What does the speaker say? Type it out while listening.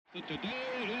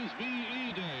Today is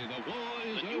VE Day. The war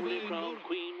is The newly crowned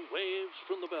queen waves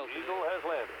from the balcony. Eagle has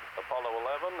landed. Apollo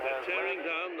 11 has Tearing landed.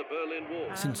 down the Berlin Wall.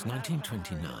 Since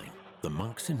 1929, the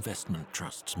Monks Investment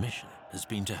Trust's mission has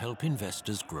been to help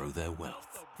investors grow their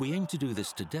wealth. We aim to do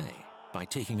this today by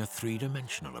taking a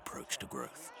three-dimensional approach to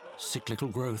growth: cyclical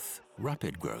growth,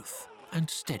 rapid growth, and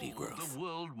steady growth. The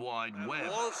World Wide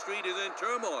Web. Wall Street is in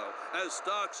turmoil as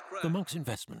stocks crash. The Monks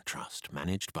Investment Trust,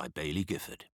 managed by Bailey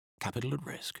Gifford. Capital at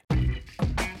risk.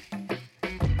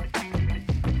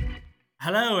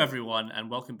 Hello, everyone, and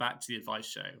welcome back to The Advice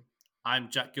Show.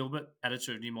 I'm Jack Gilbert,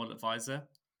 editor of New Model Advisor,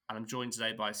 and I'm joined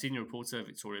today by senior reporter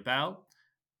Victoria Bell.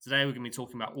 Today, we're going to be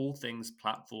talking about all things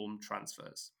platform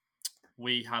transfers.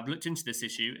 We have looked into this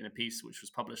issue in a piece which was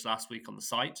published last week on the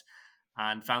site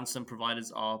and found some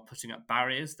providers are putting up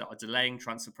barriers that are delaying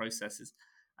transfer processes,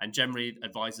 and generally,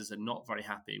 advisors are not very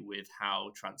happy with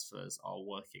how transfers are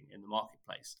working in the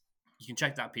marketplace. You can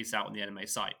check that piece out on the NMA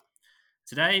site.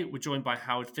 Today, we're joined by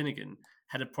Howard Finnegan,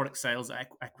 Head of Product Sales at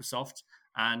Equisoft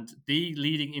and the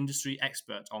leading industry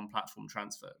expert on platform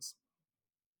transfers.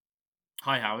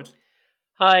 Hi, Howard.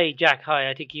 Hi, Jack. Hi.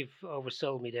 I think you've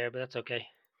oversold me there, but that's okay.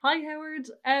 Hi, Howard.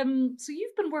 So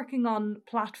you've been working on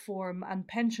platform and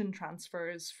pension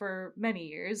transfers for many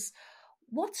years.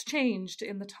 What's changed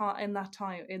in the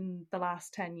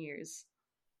last 10 years?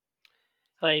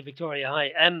 Hi, Victoria.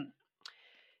 Hi.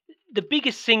 The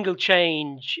biggest single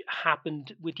change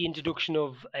happened with the introduction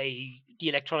of the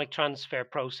electronic transfer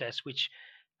process, which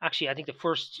actually I think the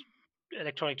first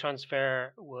electronic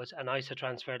transfer was an ISA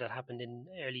transfer that happened in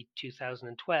early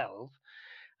 2012.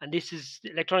 And this is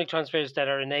electronic transfers that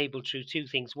are enabled through two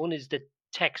things. One is the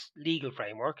text legal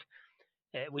framework,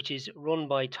 which is run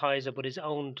by TISA, but is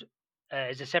owned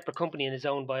is a separate company and is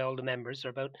owned by all the members. There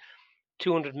are about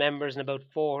 200 members and about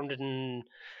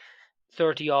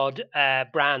 430 odd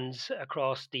brands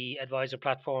across the advisor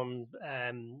platform,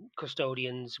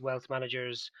 custodians, wealth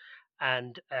managers,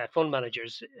 and fund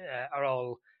managers are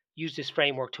all use this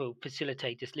framework to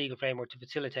facilitate this legal framework to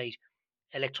facilitate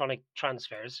electronic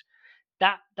transfers.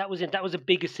 That was the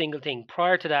biggest single thing.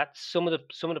 Prior to that, some of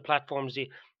the platforms,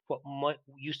 what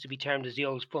used to be termed as the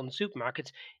old fund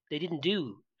supermarkets, they didn't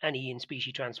do any in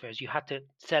specie transfers. You had to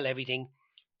sell everything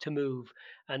to move.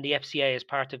 And the FCA, as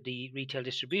part of the retail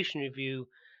distribution review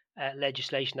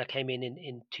legislation that came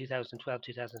in 2012,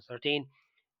 2013,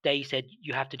 they said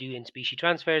you have to do in specie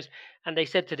transfers. And they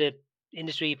said to the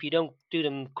industry, if you don't do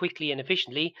them quickly and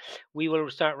efficiently, we will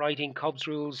start writing COBS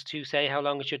rules to say how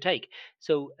long it should take.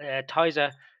 So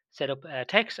TISA set up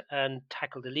TEX and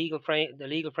tackled the legal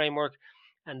framework.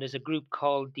 And there's a group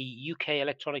called the UK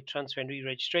Electronic Transfer and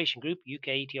Re-Registration Group,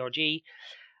 UK ETRG,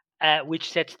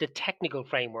 which sets the technical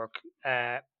framework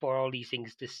for all these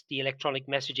things, the electronic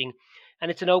messaging. And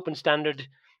it's an open standard.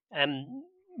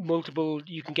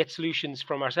 You can get solutions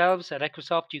from ourselves at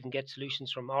Equisoft. You can get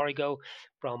solutions from Origo,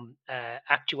 from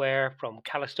Actuare, from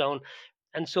Calistone,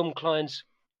 and some clients,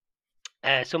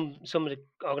 some of the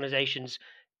organizations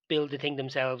build the thing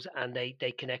themselves and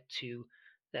they connect to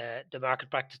the market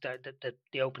practice,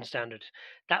 the open standard.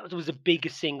 That was the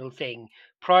biggest single thing.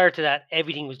 Prior to that,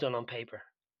 everything was done on paper.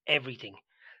 Everything.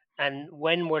 And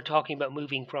when we're talking about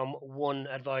moving from one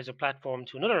advisor platform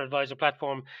to another advisor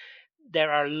platform, there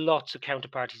are lots of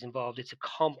counterparties involved. It's a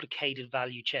complicated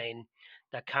value chain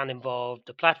that can involve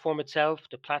the platform itself.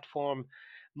 The platform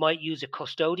might use a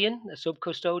custodian, a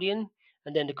sub-custodian,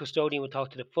 and then the custodian would talk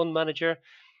to the fund manager.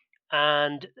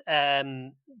 And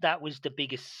that was the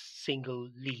biggest single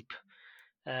leap.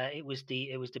 It was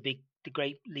the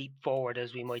great leap forward,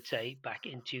 as we might say, back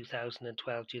in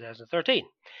 2012, 2013.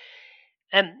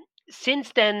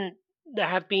 Since then, there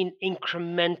have been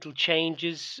incremental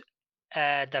changes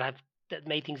that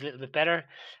made things a little bit better.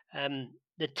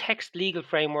 The text legal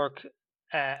framework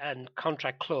and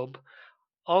contract club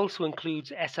also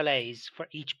includes SLAs for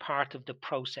each part of the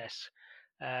process.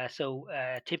 So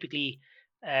typically,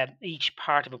 each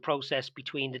part of a process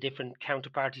between the different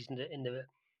counterparties in the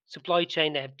supply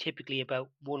chain, they have typically about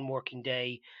 1 working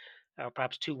day or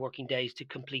perhaps 2 working days to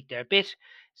complete their bit.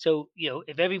 So,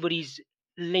 if everybody's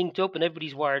linked up and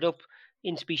everybody's wired up,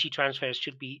 in specie transfers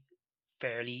should be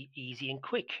fairly easy and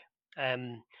quick.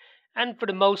 And for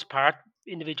the most part,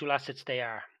 individual assets they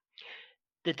are.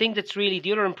 The thing that's really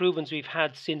the other improvements we've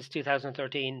had since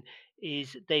 2013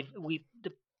 is the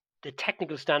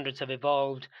technical standards have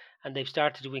evolved and they've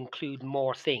started to include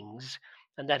more things,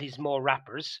 and that is more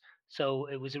wrappers. So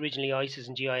it was originally ISAs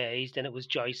and GIAs, then it was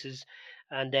JISAs,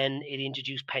 and then it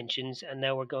introduced pensions, and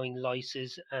now we're going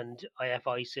LISAs and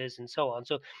IFISAs and so on.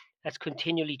 So that's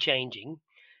continually changing.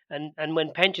 And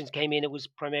when pensions came in, it was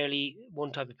primarily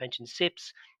one type of pension,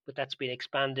 SIPs, but that's been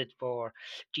expanded for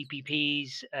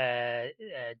GPPs,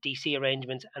 DC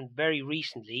arrangements, and very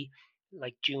recently,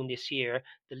 like June this year,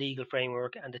 the legal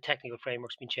framework and the technical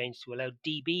framework's been changed to allow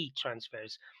DB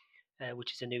transfers,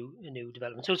 which is a new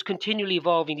development. So it's continually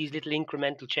evolving, these little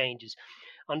incremental changes.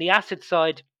 On the asset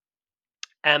side,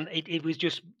 it was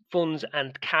just funds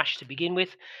and cash to begin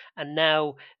with, and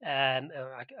now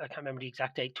I can't remember the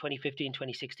exact date, 2015,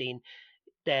 2016,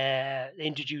 they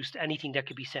introduced anything that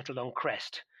could be settled on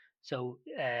Crest. So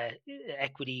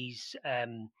equities,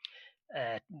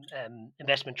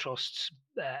 investment trusts,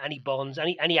 any bonds,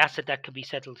 any asset that could be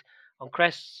settled on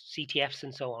Crest, CTFs,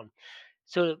 and so on.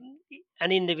 So,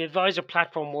 and in the advisor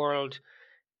platform world,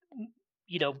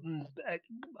 I don't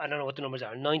know what the numbers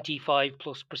are.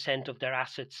 95+% of their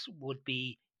assets would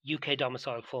be UK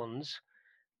domicile funds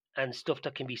and stuff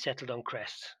that can be settled on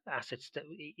Crest, assets that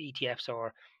ETFs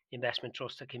or investment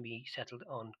trusts that can be settled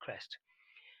on Crest.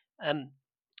 And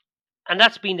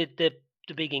that's been the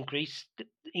big increase, the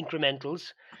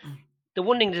incrementals. The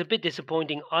one thing that's a bit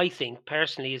disappointing, I think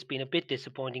personally, has been a bit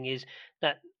disappointing is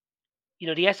that the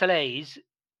SLAs.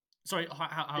 Sorry,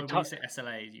 how when you say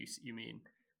SLA, you mean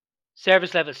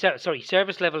service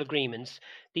level agreements.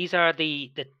 These are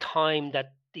the time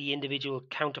that the individual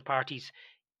counterparties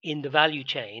in the value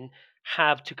chain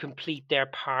have to complete their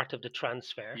part of the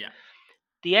transfer. Yeah.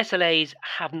 The SLAs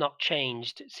have not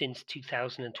changed since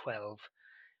 2012,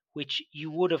 which you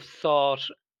would have thought,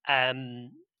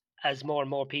 as more and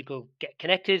more people get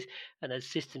connected and as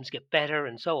systems get better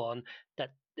and so on,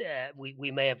 that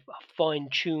we may have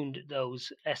fine-tuned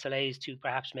those SLAs to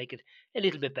perhaps make it a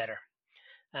little bit better.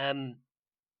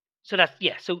 So that's,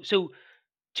 yeah. So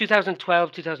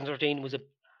 2012, 2013 was a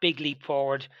big leap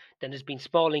forward. Then there's been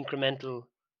small incremental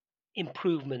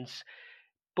improvements,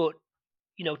 but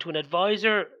to an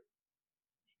advisor,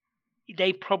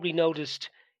 they probably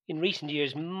noticed in recent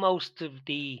years most of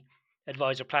the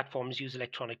advisor platforms use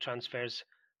electronic transfers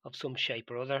of some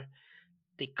shape or other.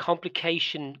 The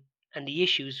complication and the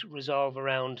issues resolve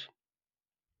around.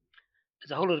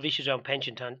 There's a whole lot of issues around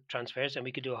pension transfers, and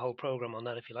we could do a whole program on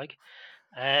that if you like.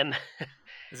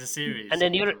 There's a series, and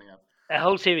then the other, coming up. a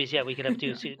whole series. Yeah, we could have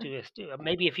two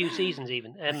maybe a few seasons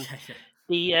even.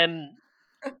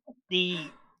 The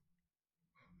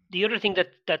the other thing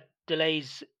that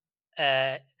delays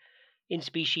in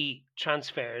specie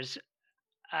transfers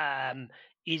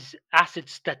is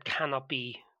assets that cannot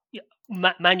be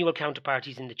manual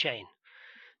counterparties in the chain.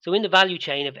 So in the value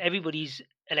chain, if everybody's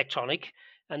electronic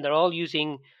and they're all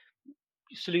using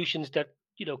solutions that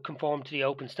conform to the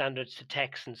open standards, to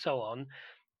text and so on,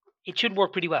 it should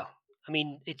work pretty well. I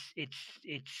mean, it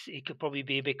could probably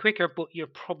be a bit quicker, but you're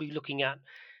probably looking at,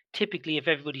 typically, if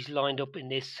everybody's lined up in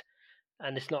this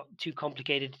and it's not too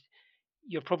complicated,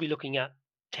 you're probably looking at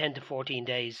 10 to 14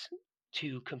 days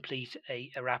to complete a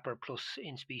wrapper plus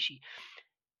in specie.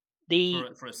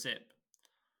 For a SIP?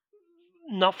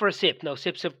 Not for a SIP. No,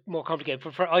 SIPs are more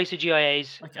complicated. For ISA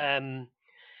GIAs, okay.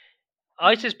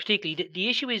 ISAs particularly, the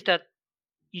issue is that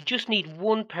you just need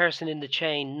one person in the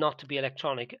chain not to be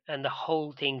electronic, and the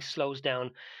whole thing slows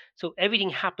down. So everything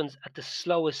happens at the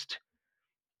slowest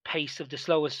pace of the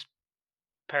slowest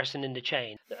person in the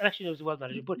chain. Actually, it was the wealth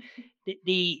manager, but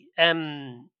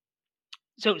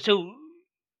so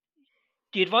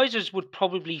the advisors would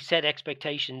probably set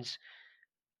expectations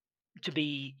to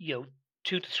be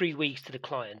 2 to 3 weeks to the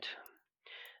client.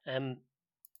 The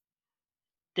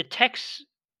Tex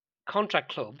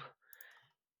Contract Club,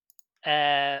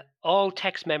 all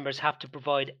Tex members have to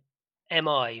provide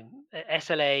MI,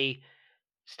 SLA,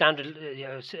 standard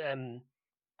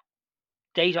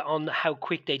data on how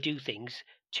quick they do things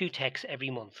to Tex every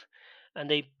month.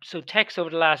 And so Tex over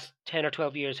the last 10 or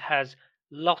 12 years has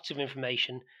lots of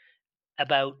information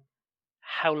about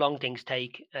how long things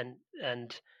take and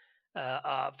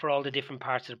for all the different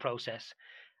parts of the process.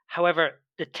 However,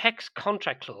 the Tex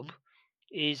Contract Club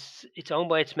it's owned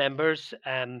by its members.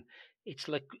 It's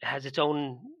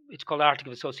called Articles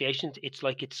of Association. It's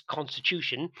like its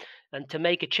constitution, and to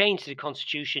make a change to the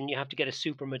constitution, you have to get a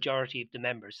super majority of the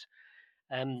members.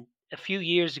 A few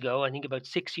years ago, I think about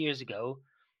 6 years ago,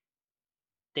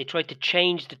 they tried to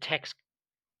change the text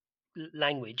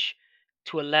language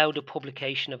to allow the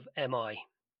publication of MI,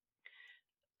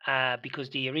 because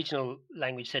the original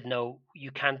language said no,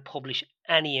 you can't publish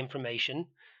any information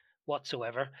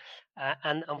whatsoever,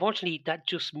 and unfortunately that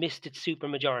just missed its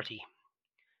supermajority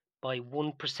by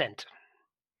 1%. It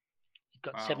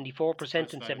got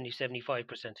 74% and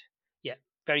 75%. Yeah,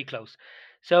 very close.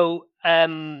 So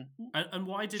and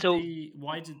why did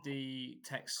the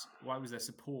text? Why was there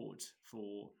support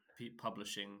for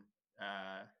publishing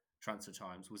transfer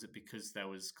times? Was it because there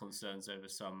was concerns over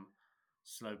some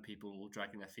slow people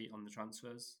dragging their feet on the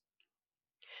transfers?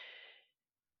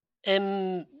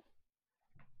 The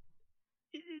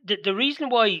reason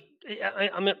why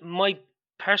I mean, my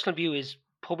personal view is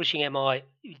publishing MI.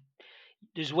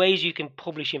 There's ways you can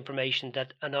publish information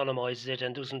that anonymizes it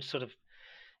and doesn't sort of,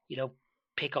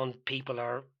 pick on people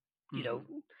or,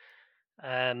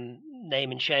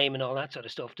 name and shame and all that sort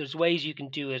of stuff. There's ways you can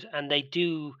do it, and they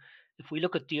do. If we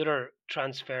look at the other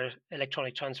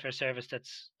electronic transfer service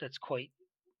that's quite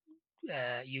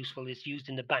useful, is used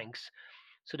in the banks.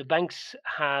 So the banks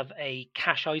have a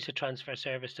cash ISA transfer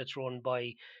service that's run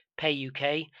by Pay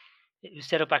UK. It was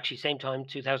set up actually same time,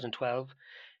 2012.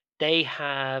 They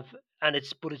have, and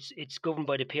it's governed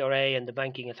by the PRA and the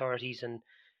banking authorities, and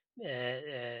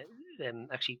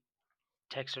actually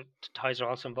Ties are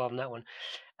also involved in that one.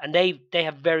 And they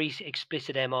have very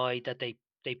explicit MI that they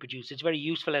produce. It's very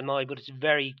useful MI, but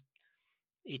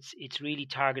it's really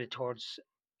targeted towards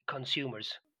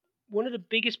consumers. One of the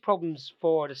biggest problems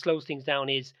that slows things down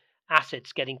is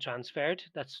assets getting transferred.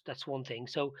 That's one thing.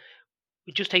 So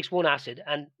it just takes one asset,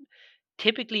 and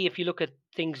typically, if you look at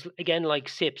things again like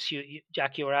SIPs,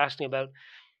 Jack, you were asking about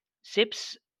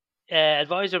SIPs.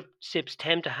 Advisor SIPs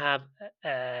tend to have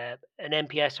an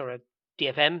MPS or a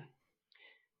DFM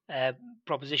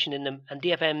proposition in them, and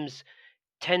DFMs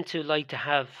tend to like to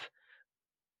have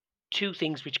two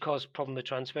things which cause problem with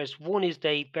transfers. One is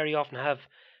they very often have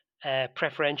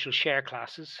preferential share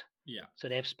classes. Yeah. So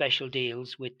they have special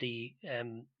deals with the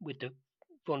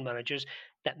fund managers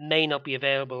that may not be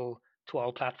available to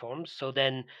all platforms. So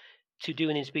then, to do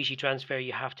an in-specie transfer,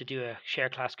 you have to do a share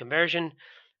class conversion,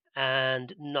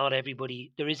 and not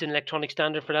everybody. There is an electronic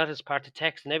standard for that as part of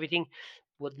text and everything,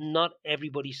 but not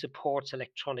everybody supports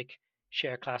electronic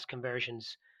share class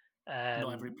conversions.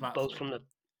 Not every platform.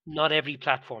 Not every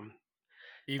platform.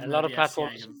 Even a though lot the of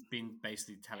platforms FCA have been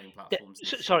basically telling platforms.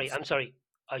 I'm sorry.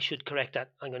 I should correct that.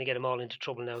 I'm going to get them all into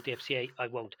trouble now with the FCA. I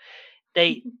won't.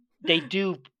 They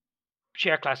do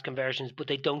share class conversions, but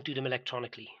they don't do them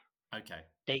electronically.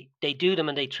 Okay. They do them,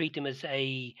 and they treat them as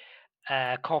a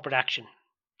corporate action.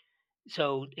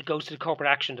 So it goes to the corporate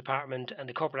action department, and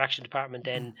the corporate action department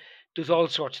then does all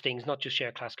sorts of things, not just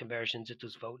share class conversions. It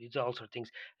does vote, it does all sorts of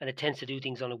things, and it tends to do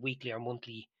things on a weekly or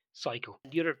monthly cycle.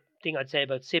 The other thing I'd say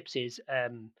about SIPs is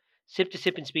SIP to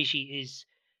SIP in specie is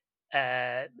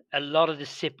a lot of the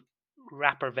SIP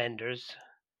wrapper vendors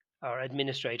or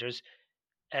administrators.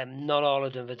 Not all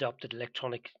of them have adopted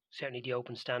electronic, certainly the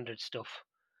open standard stuff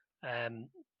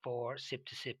for SIP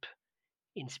to SIP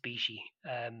in specie.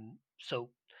 So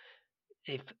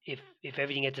if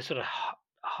everything at the sort of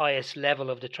highest level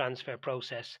of the transfer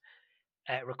process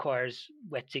requires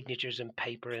wet signatures and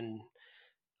paper and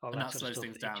all that sort of stuff, slows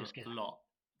things down a lot.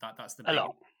 That's the a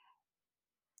lot,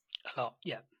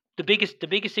 yeah. The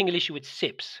biggest single issue with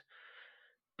SIPs,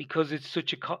 because it's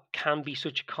can be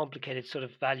such a complicated sort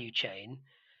of value chain,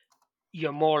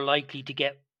 you're more likely to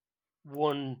get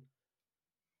one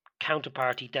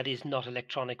counterparty that is not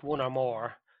electronic, one or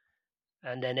more,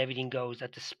 and then everything goes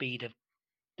at the speed of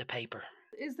the paper.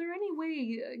 Is there any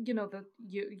way, that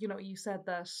you said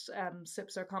that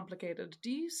SIPs are complicated? Do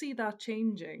you see that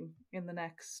changing in the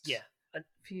next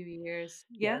few years?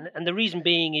 Yeah, and the reason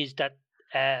being is that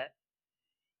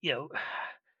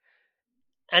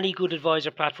any good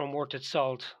advisor platform worth its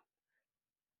salt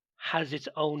has its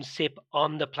own SIP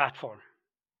on the platform.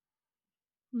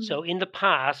 So in the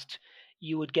past,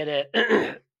 you would get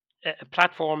a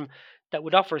platform that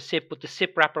would offer a SIP, but the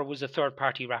SIP wrapper was a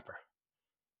third-party wrapper.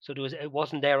 So it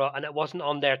wasn't there, and it wasn't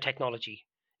on their technology.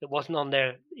 It wasn't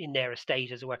in their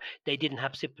estate, as it were. They didn't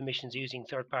have SIP permissions using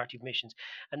third-party permissions,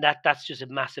 and that's just a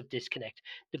massive disconnect.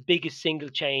 The biggest single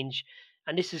change,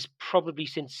 and this is probably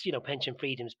since pension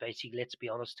freedoms, basically. Let's be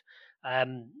honest.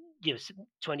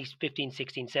 2015,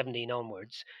 16, 17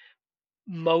 onwards,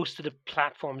 most of the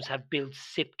platforms have built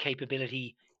SIP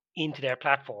capability into their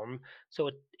platform,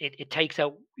 so it takes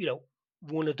out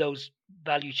one of those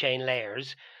value chain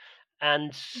layers,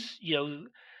 and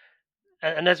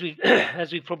and as we've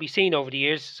as we've probably seen over the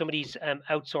years, some of these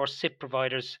outsourced SIP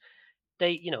providers,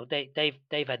 they've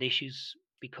had issues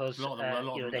because a lot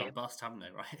of them got bust, haven't they?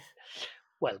 Right.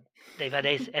 Well, they've had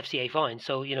FCA fines,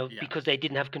 so because they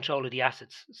didn't have control of the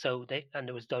assets, so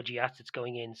there was dodgy assets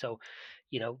going in. So,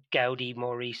 Gaudi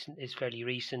is fairly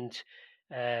recent.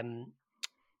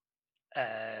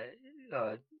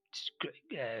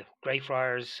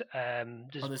 Greyfriars.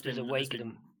 There's a wake of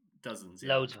them. Dozens,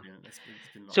 loads of them.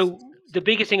 So the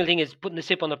biggest single thing is putting the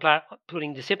SIP on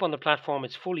the platform.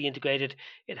 It's fully integrated.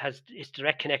 It has its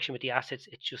direct connection with the assets.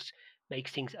 It just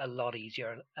makes things a lot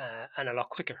easier and a lot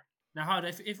quicker. Now,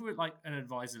 Howard, if we're like an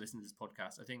advisor listening to this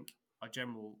podcast, I think our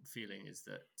general feeling is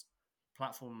that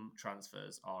platform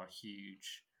transfers are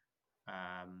huge.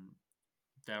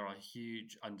 They're a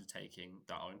huge undertaking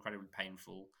that are incredibly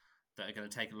painful, that are going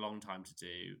to take a long time to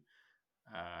do,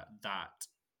 that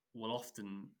will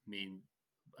often mean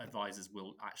advisors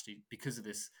will actually, because of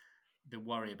this, the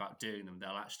worry about doing them, they'll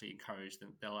actually encourage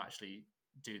them, they'll actually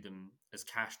do them as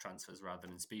cash transfers rather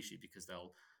than in specie, because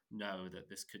they'll know that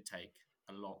this could take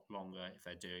a lot longer if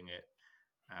they're doing it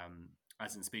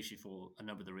as in specie for a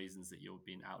number of the reasons that you've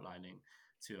been outlining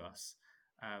to us.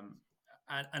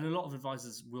 And a lot of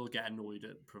advisors will get annoyed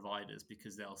at providers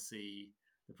because they'll see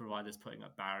the providers putting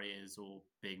up barriers or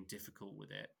being difficult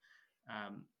with it.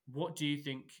 What do you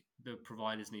think the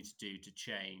providers need to do to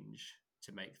change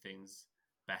to make things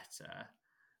better?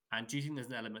 And do you think there's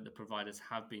an element that providers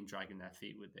have been dragging their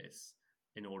feet with this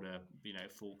in order,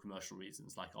 for commercial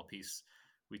reasons? Like our piece,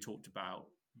 we talked about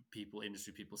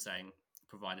industry people saying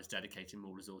providers dedicating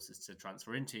more resources to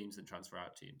transfer in teams than transfer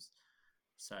out teams.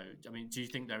 So, I mean, do you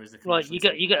think there is a Right, commercial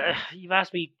incentive? you've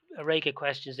asked me a rake of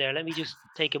questions there. Let me just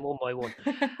take them one by one.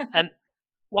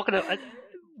 What kind of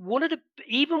one of the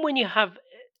even when you have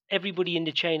everybody in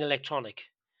the chain electronic,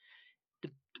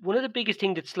 one of the biggest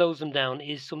thing that slows them down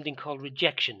is something called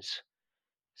rejections.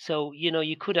 So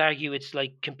you could argue it's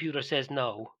like computer says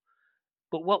no,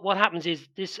 but what happens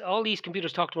is all these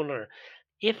computers talk to one another.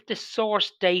 If the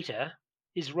source data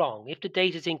is wrong, if the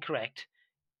data is incorrect,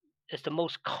 it's the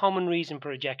most common reason for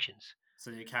rejections.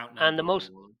 So the account And number the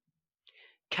most or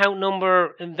count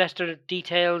number, investor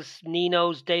details,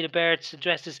 NINOs, date of births,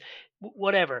 addresses,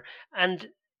 whatever. And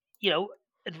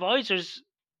advisors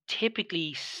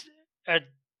typically are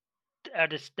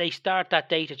they start that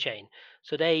data chain.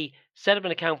 So they set up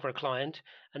an account for a client,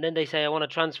 and then they say, I want to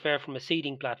transfer from a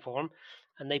seeding platform,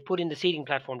 and they put in the seeding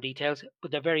platform details,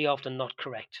 but they're very often not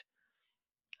correct.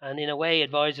 And in a way,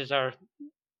 advisors are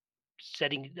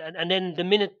setting, and then the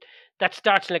minute that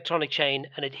starts an electronic chain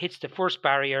and it hits the first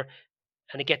barrier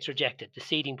and it gets rejected, the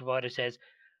seeding provider says,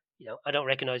 I don't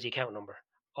recognize the account number,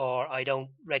 or I don't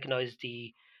recognize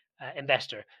the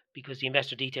investor because the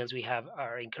investor details we have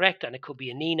are incorrect, and it could be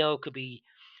a NINO, it could be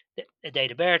a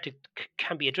date of birth, it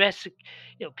can be address.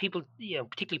 People,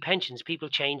 particularly pensions, people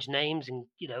change names and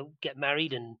get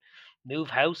married and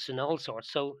move house and all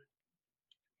sorts. So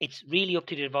it's really up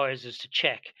to the advisors to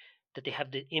check that they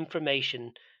have the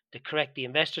information, the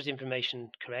investor's information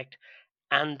correct,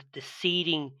 and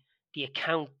the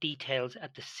account details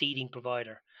at the seeding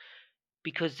provider,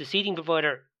 because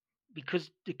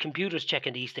the computer's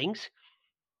checking these things,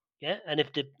 yeah, and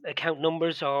if the account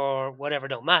numbers or whatever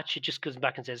don't match, it just comes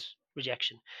back and says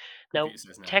rejection. Now, computer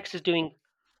says no. Tex is doing,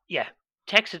 yeah,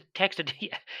 Tex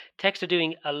are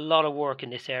doing a lot of work in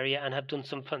this area and have done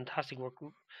some fantastic work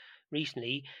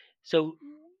recently. So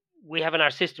we have in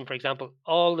our system, for example,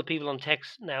 all the people on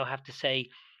Tex now have to say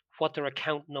what their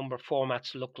account number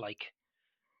formats look like.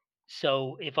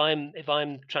 So if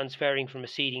I'm transferring from a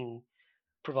seeding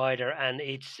provider and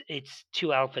it's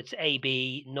two alphabets, A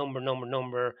B number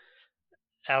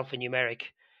alphanumeric,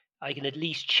 I can at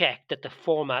least check that the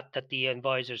format that the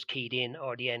advisor's keyed in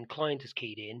or the end client is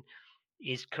keyed in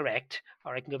is correct,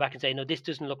 or I can go back and say, no, this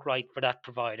doesn't look right for that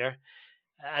provider,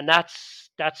 and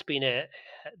that's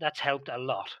helped a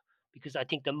lot, because I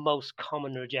think the most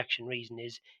common rejection reason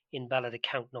is invalid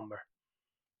account number.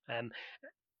 Right.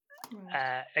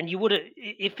 And you would,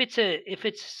 if it's an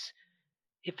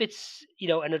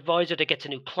advisor that gets a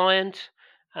new client,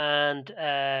 and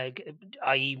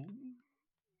i.e.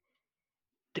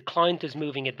 the client is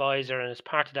moving advisor, and as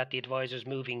part of that the advisor is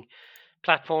moving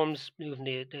platforms, moving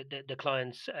the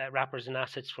client's wrappers and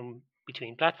assets from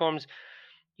between platforms,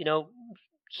 you know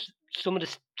some of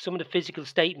the physical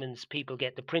statements people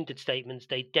get, the printed statements,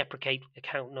 they deprecate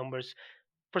account numbers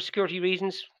for security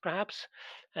reasons, perhaps.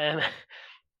 um,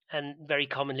 and very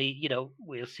commonly,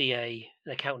 we'll see an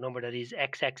account number that is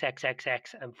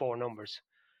XXXXX and four numbers.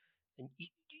 And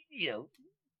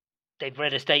they've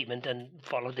read a statement and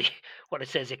followed the what it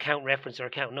says, account reference or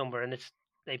account number, and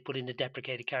they put in the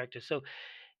deprecated characters. So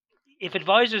if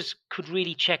advisors could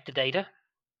really check the data,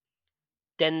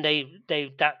 then they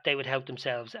would help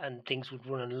themselves, and things would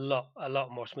run a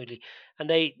lot more smoothly, and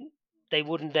they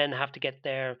wouldn't then have to get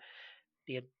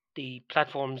the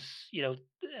platforms,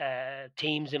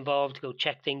 teams involved to go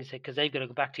check things, because they've got to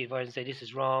go back to the advisor and say this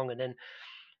is wrong, and then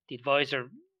the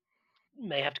advisor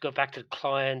may have to go back to the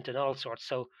client and all sorts.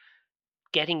 So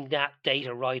getting that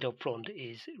data right up front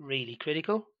is really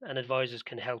critical, and advisors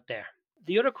can help there.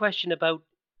 The other question about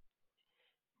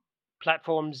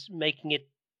platforms making it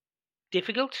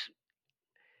difficult,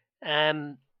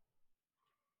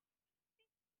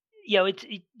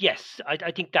 yes,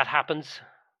 I think that happens.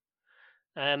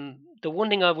 The one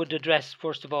thing I would address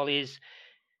first of all is,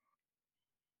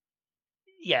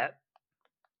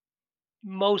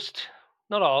 most,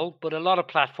 not all, but a lot of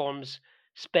platforms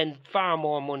spend far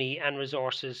more money and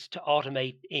resources to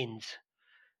automate ins.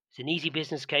 It's an easy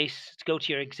business case to go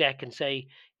to your exec and say,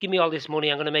 "Give me all this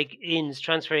money. I'm going to make ins,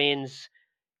 transfer ins,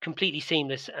 completely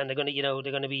seamless, and they're going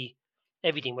to be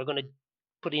everything. We're going to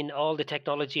put in all the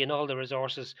technology and all the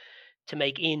resources to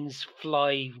make ins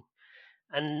fly."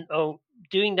 And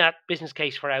doing that business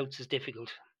case for outs is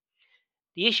difficult.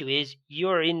 The issue is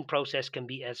your in process can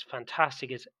be as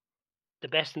fantastic as the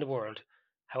best in the world.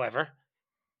 However,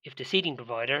 if the seating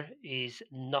provider is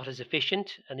not as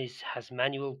efficient and has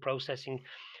manual processing,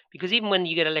 because even when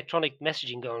you get electronic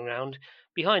messaging going around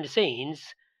behind the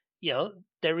scenes,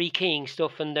 they're rekeying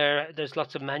stuff, and there's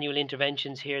lots of manual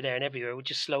interventions here, there, and everywhere, which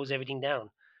just slows everything down.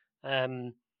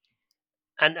 And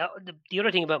the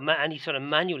other thing about any sort of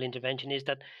manual intervention is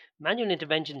that manual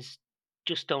interventions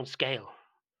just don't scale.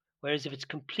 Whereas if it's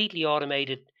completely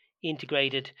automated,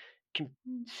 integrated,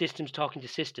 systems talking to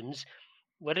systems,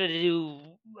 whether they do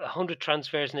 100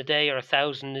 transfers in a day or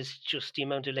 1,000 is just the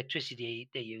amount of electricity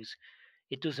they use.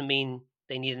 It doesn't mean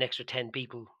they need an extra 10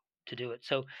 people to do it.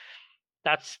 So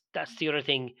that's the other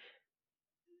thing.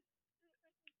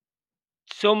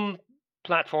 Some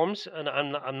platforms, and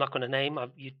I'm not going to name.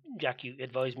 Jack, you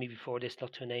advised me before this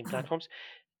not to name platforms.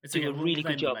 It's do okay. a really We'll good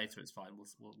name job. them later. It's fine.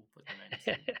 We'll put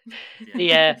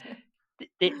the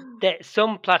names.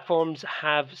 Some platforms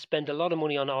have spent a lot of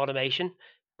money on automation,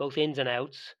 both ins and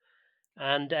outs,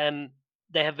 and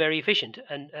they have very efficient,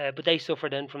 and but they suffer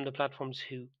then from the platforms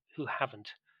who haven't.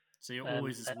 So you're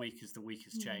always as weak as the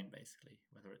weakest chain, basically,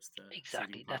 whether it's the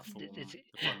seeding platform, the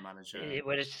fund manager.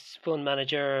 Whether it's fund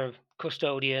manager,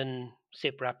 custodian,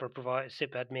 SIP wrapper, provider,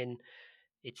 SIP admin,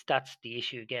 that's the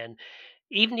issue again.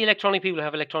 Even the electronic people who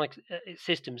have electronic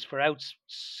systems for outs,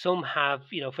 some have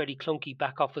fairly clunky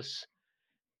back office,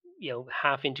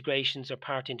 half integrations or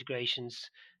part integrations.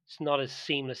 It's not as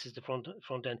seamless as the front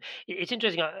end. It's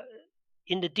interesting.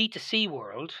 In the D2C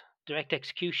world, direct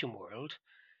execution world,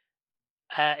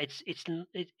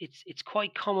 it's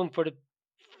quite common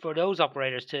for those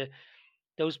operators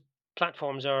those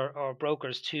platforms or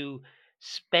brokers to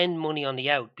spend money on the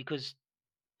out because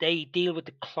they deal with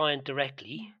the client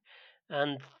directly,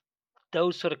 and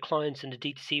those sort of clients in the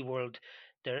D2C world,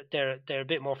 they're a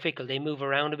bit more fickle. They move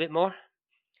around a bit more,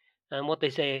 and what they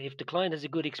say, if the client has a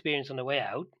good experience on the way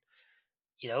out,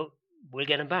 we'll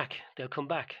get them back. They'll come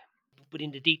back. But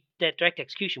in the direct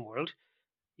execution world,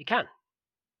 you can.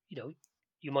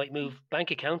 You might move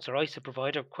bank accounts or ISA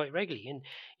provider quite regularly.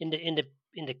 In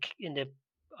the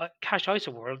cash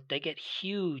ISA world, they get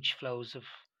huge flows of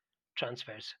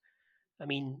transfers. I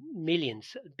mean,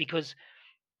 millions, because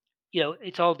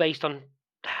it's all based on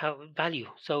value.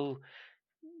 So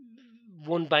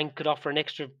one bank could offer an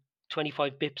extra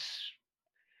 25 bips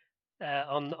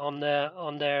on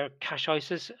their cash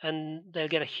ISAs, and they'll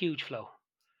get a huge flow.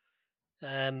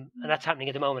 And that's happening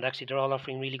at the moment. Actually, they're all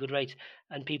offering really good rates,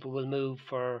 and people will move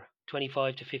for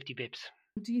 25 to 50 bips.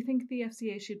 Do you think the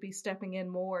FCA should be stepping in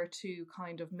more to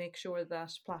kind of make sure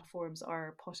that platforms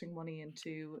are putting money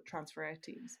into transfer out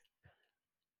teams?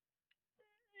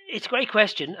 It's a great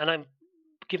question, and I'm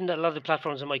given that a lot of the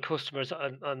platforms are my customers.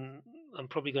 I'm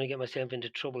probably going to get myself into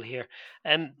trouble here.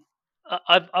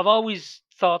 I've always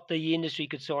thought the industry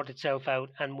could sort itself out,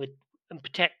 and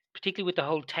particularly with the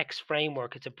whole text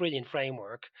framework, it's a brilliant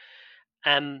framework.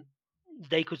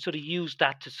 They could sort of use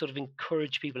that to sort of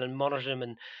encourage people and monitor them,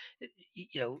 and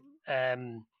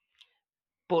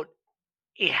but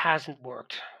it hasn't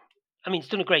worked. I mean, it's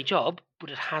done a great job, but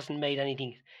it hasn't made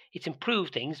anything. It's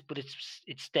improved things, but it's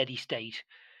steady state.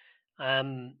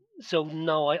 So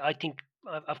no, I think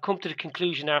I've come to the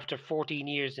conclusion after 14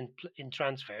 years in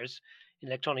transfers,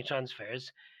 electronic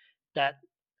transfers, that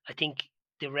I think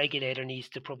the regulator needs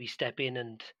to probably step in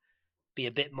and be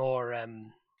a bit more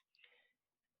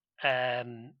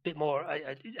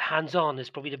hands-on is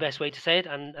probably the best way to say it,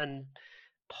 and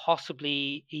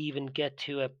possibly even get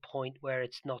to a point where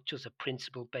it's not just a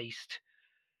principle based,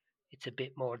 it's a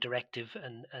bit more directive,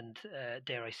 and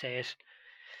dare I say it,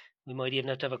 we might even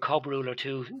have to have a cob rule or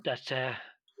two that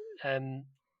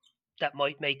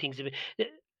might make things a bit.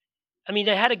 I mean,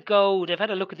 they've had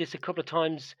a look at this a couple of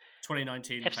times.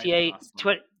 2019 FCA,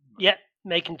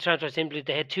 making transfer simply.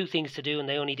 They had two things to do, and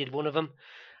they only did one of them,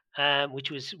 which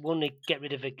was one, to get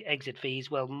rid of exit fees.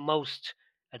 Well, most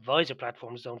advisor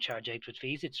platforms don't charge exit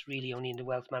fees. It's really only in the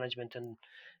wealth management and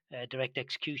direct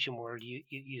execution world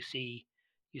you see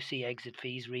exit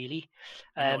fees, really.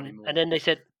 And then they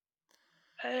said,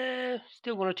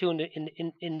 Still one or two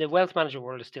in the wealth management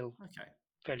world is still Okay.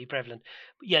 fairly prevalent.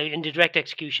 But yeah, in the direct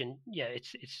execution, yeah,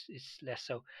 it's less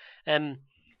so.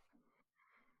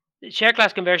 Share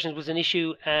class conversions was an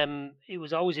issue. It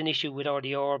was always an issue with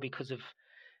RDR because of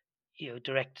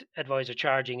direct advisor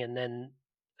charging, and then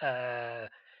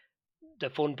the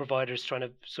fund providers trying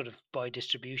to sort of buy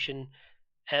distribution.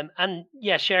 And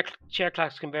yeah, share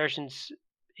class conversions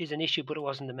is an issue, but it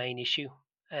wasn't the main issue.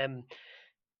 And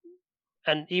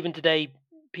even today,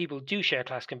 people do share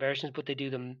class conversions, but they do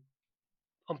them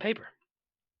on paper,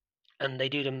 and they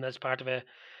do them as part of a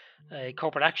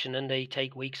corporate action, and they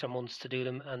take weeks or months to do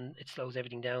them, and it slows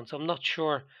everything down. So I'm not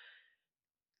sure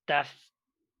that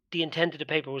the intent of the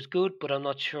paper was good, but I'm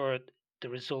not sure the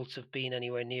results have been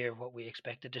anywhere near what we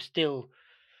expected. There's still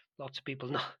lots of people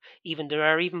not there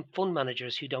are even fund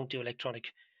managers who don't do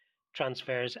electronic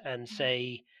transfers and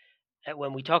say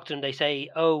when we talk to them, they say,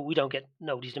 "Oh, we don't get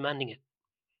nobody's demanding it.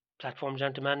 Platforms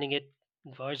aren't demanding it.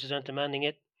 Advisors aren't demanding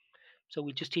it. So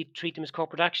we just treat them as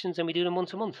corporate actions, and we do them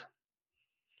once a month."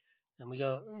 And we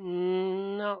go,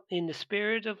 "Not in the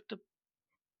spirit of the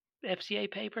FCA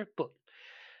paper." But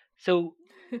so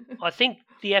I think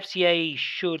the FCA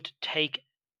should take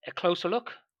a closer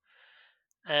look.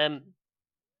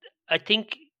 I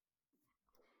think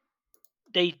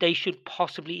they should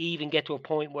possibly even get to a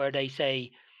point where they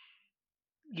say,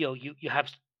 you have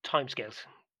timescales.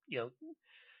 You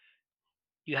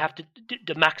have to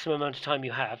the maximum amount of time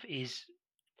you have is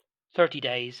 30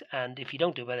 days, and if you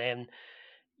don't do it, then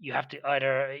you have to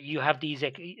either you have these.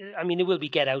 I mean, there will be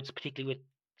get outs, particularly with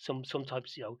some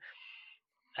types.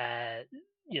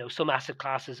 Some asset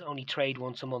classes only trade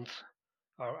once a month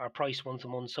or are priced once a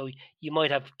month, so you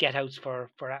might have get outs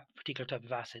for a particular type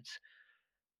of assets.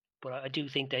 But I do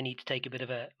think they need to take a bit of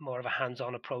a more of a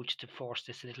hands-on approach to force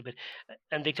this a little bit.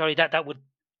 And Victoria, that would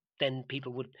then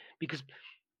people would, because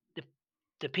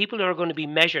the people who are going to be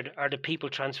measured are the people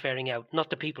transferring out, not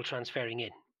the people transferring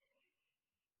in.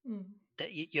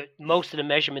 Most of the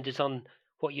measurement is on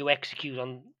what you execute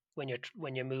on when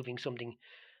you're moving something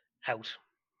out.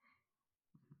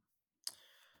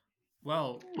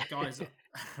 Well, guys,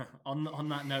 on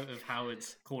that note of Howard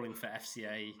calling for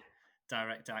FCA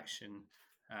direct action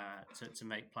to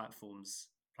make platforms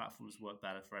work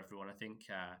better for everyone, I think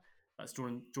that's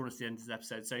drawn us to the end of this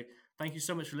episode. So thank you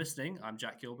so much for listening. I'm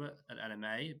Jack Gilbert at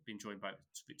NMA, been joined by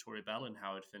Victoria Bell and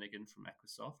Howard Finnegan from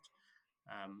Equisoft.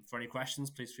 For any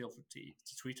questions, please feel free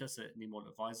to tweet us at New Model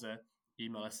Advisor,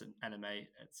 email us at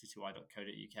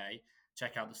nma@cty.co.uk.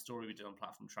 Check out the story we did on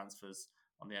platform transfers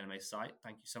on the NMA site.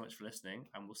 Thank you so much for listening,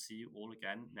 and we'll see you all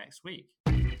again next week.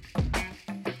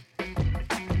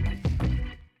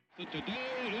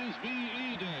 Today is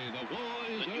VE Day. The war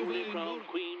is The over. newly crowned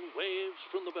queen waves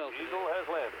from the balcony. Eagle has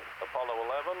landed. Apollo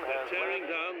 11 has Tearing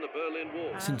landed. down the Berlin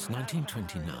Wall. Since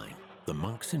 1929, the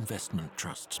Monks Investment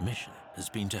Trust's mission has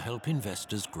been to help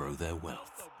investors grow their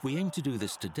wealth. We aim to do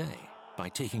this today by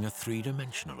taking a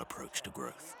three-dimensional approach to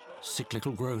growth: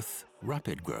 cyclical growth,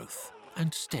 rapid growth,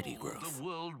 and steady growth. The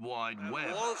World Wide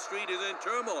Web. Wall Street is in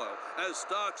turmoil as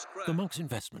stocks crash. The Monks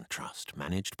Investment Trust,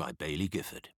 managed by Bailey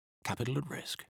Gifford. Capital at risk.